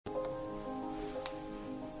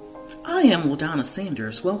I am Ladonna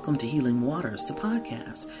Sanders. Welcome to Healing Waters, the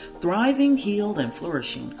podcast. Thriving, healed, and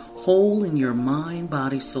flourishing, whole in your mind,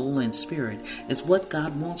 body, soul, and spirit is what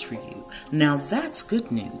God wants for you. Now that's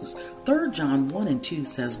good news. 3 John 1 and 2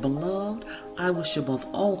 says, Beloved, I wish above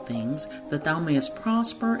all things that thou mayest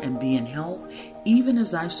prosper and be in health, even as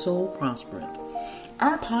thy soul prospereth.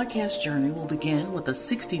 Our podcast journey will begin with a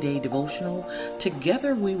 60-day devotional.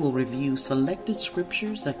 Together we will review selected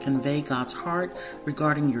scriptures that convey God's heart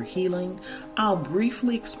regarding your healing. I'll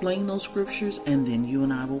briefly explain those scriptures and then you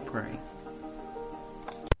and I will pray.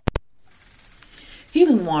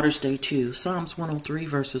 Healing Waters Day 2, Psalms 103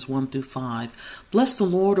 verses 1 through 5. Bless the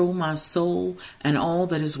Lord, O my soul, and all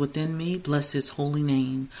that is within me. Bless his holy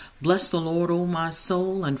name. Bless the Lord, O my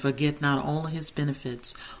soul, and forget not all of his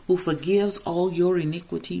benefits, who forgives all your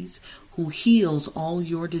iniquities, who heals all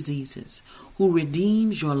your diseases, who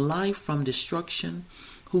redeems your life from destruction,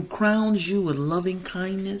 who crowns you with loving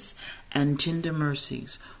kindness and tender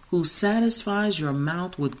mercies, who satisfies your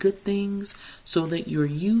mouth with good things so that your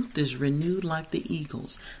youth is renewed like the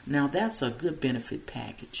eagles. Now that's a good benefit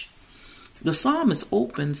package. The psalmist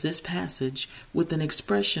opens this passage with an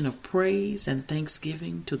expression of praise and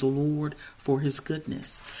thanksgiving to the Lord for his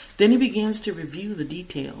goodness. Then he begins to review the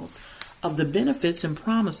details of the benefits and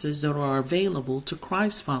promises that are available to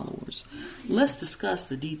Christ followers. Let's discuss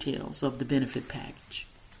the details of the benefit package.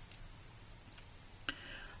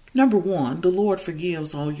 Number 1, the Lord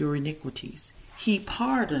forgives all your iniquities. He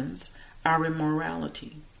pardons our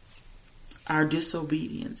immorality, our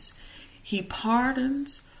disobedience. He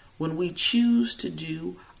pardons when we choose to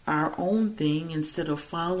do our own thing instead of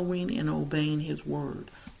following and obeying his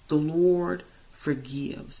word. The Lord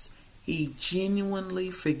forgives. He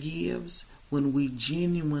genuinely forgives when we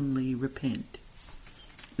genuinely repent.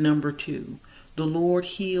 Number 2, the Lord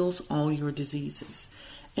heals all your diseases.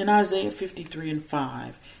 In Isaiah 53 and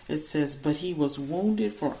 5, it says, But he was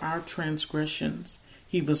wounded for our transgressions,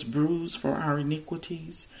 he was bruised for our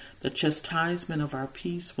iniquities. The chastisement of our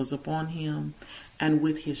peace was upon him, and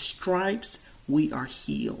with his stripes we are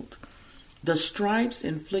healed. The stripes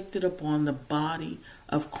inflicted upon the body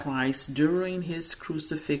of Christ during his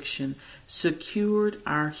crucifixion secured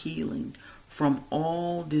our healing from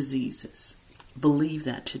all diseases. Believe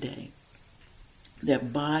that today,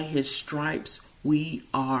 that by his stripes we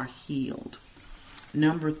are healed.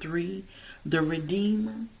 Number 3, the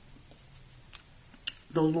Redeemer,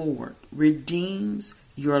 the Lord, redeems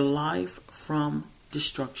your life from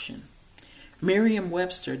destruction.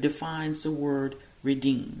 Merriam-Webster defines the word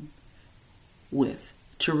redeem with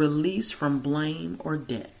to release from blame or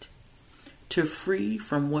debt, to free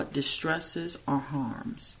from what distresses or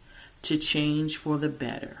harms, to change for the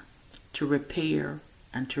better, to repair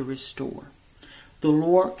and to restore. The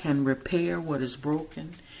Lord can repair what is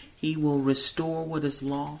broken. He will restore what is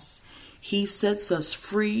lost. He sets us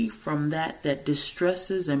free from that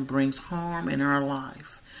distresses and brings harm in our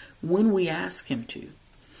life when we ask him to.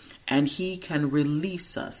 And he can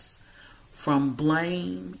release us from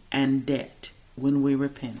blame and debt when we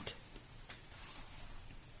repent.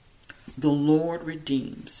 The Lord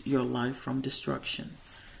redeems your life from destruction.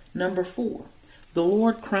 Number 4, the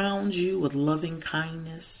Lord crowns you with loving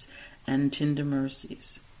kindness and tender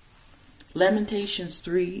mercies. Lamentations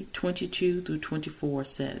 3:22 through 24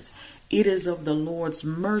 says, It is of the Lord's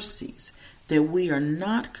mercies that we are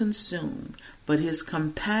not consumed, but his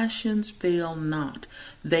compassions fail not.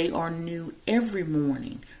 They are new every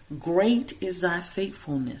morning. Great is thy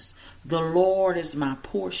faithfulness. The Lord is my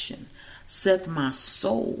portion, saith my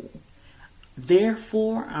soul.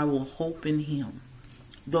 Therefore I will hope in him.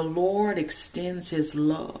 The Lord extends his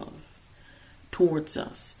love towards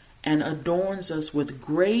us and adorns us with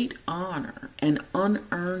great honor and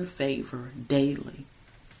unearned favor daily.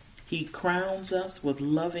 He crowns us with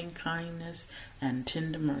loving kindness and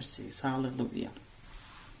tender mercies. Hallelujah.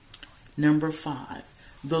 Number 5,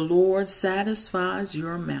 the Lord satisfies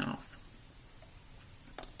your mouth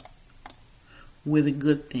with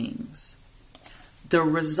good things. The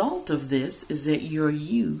result of this is that your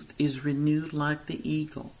youth is renewed like the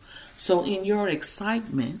eagle. So in your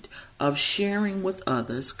excitement of sharing with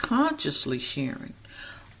others, consciously sharing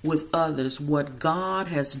with others what God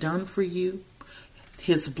has done for you,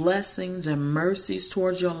 his blessings and mercies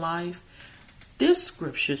towards your life, this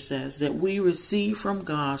scripture says that we receive from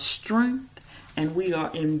God strength and we are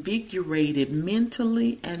invigorated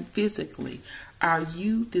mentally and physically. Our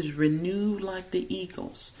youth is renewed like the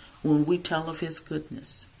eagles when we tell of his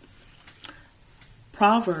goodness.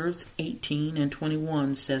 Proverbs 18 and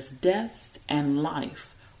 21 says, Death and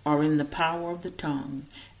life are in the power of the tongue,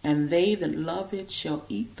 and they that love it shall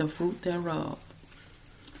eat the fruit thereof.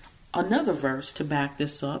 Another verse to back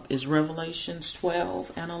this up is Revelations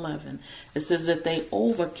 12 and 11. It says that they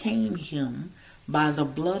overcame him by the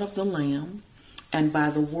blood of the Lamb and by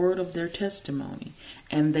the word of their testimony,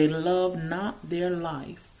 and they loved not their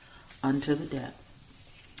life unto the death.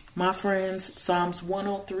 My friends, Psalms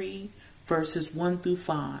 103 verses 1 through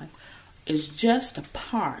 5 is just a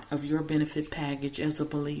part of your benefit package as a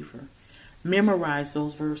believer. Memorize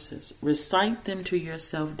those verses, recite them to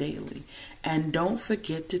yourself daily, and don't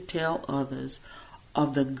forget to tell others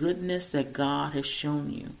of the goodness that God has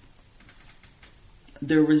shown you.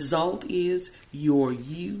 The result is your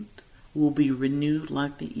youth will be renewed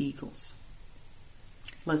like the eagles.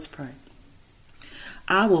 Let's pray.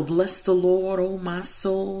 I will bless the Lord, O my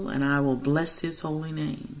soul, and I will bless his holy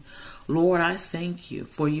name. Lord, I thank you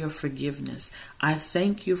for your forgiveness. I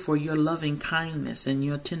thank you for your loving kindness and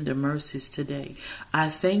your tender mercies today. I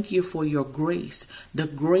thank you for your grace, the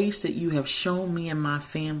grace that you have shown me and my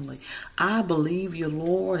family. I believe you,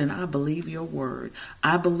 Lord, and I believe your word.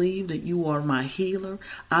 I believe that you are my healer.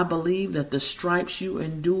 I believe that the stripes you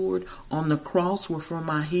endured on the cross were for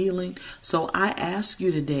my healing. So I ask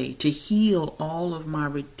you today to heal all of my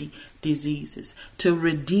diseases, to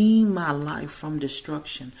redeem my life from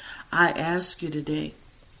destruction. I ask you today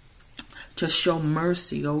to show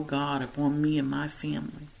mercy, O God, upon me and my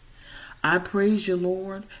family. I praise you,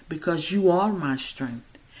 Lord, because you are my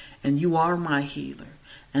strength and you are my healer.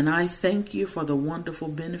 And I thank you for the wonderful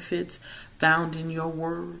benefits found in your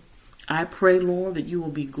word. I pray, Lord, that you will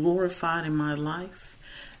be glorified in my life,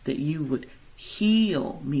 that you would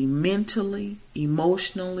heal me mentally,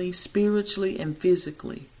 emotionally, spiritually, and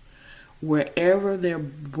physically, wherever their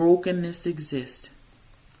brokenness exists.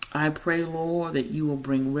 I pray, Lord, that you will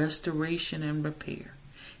bring restoration and repair.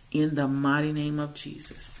 In the mighty name of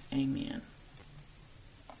Jesus. Amen.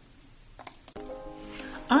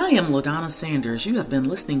 I am LaDonna Sanders. You have been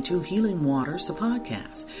listening to Healing Waters, the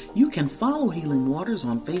podcast. You can follow Healing Waters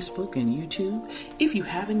on Facebook and YouTube. If you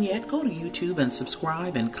haven't yet, go to YouTube and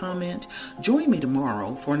subscribe and comment. Join me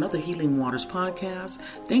tomorrow for another Healing Waters podcast.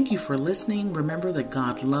 Thank you for listening. Remember that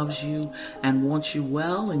God loves you and wants you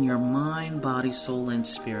well in your mind, body, soul, and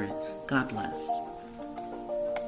spirit. God bless.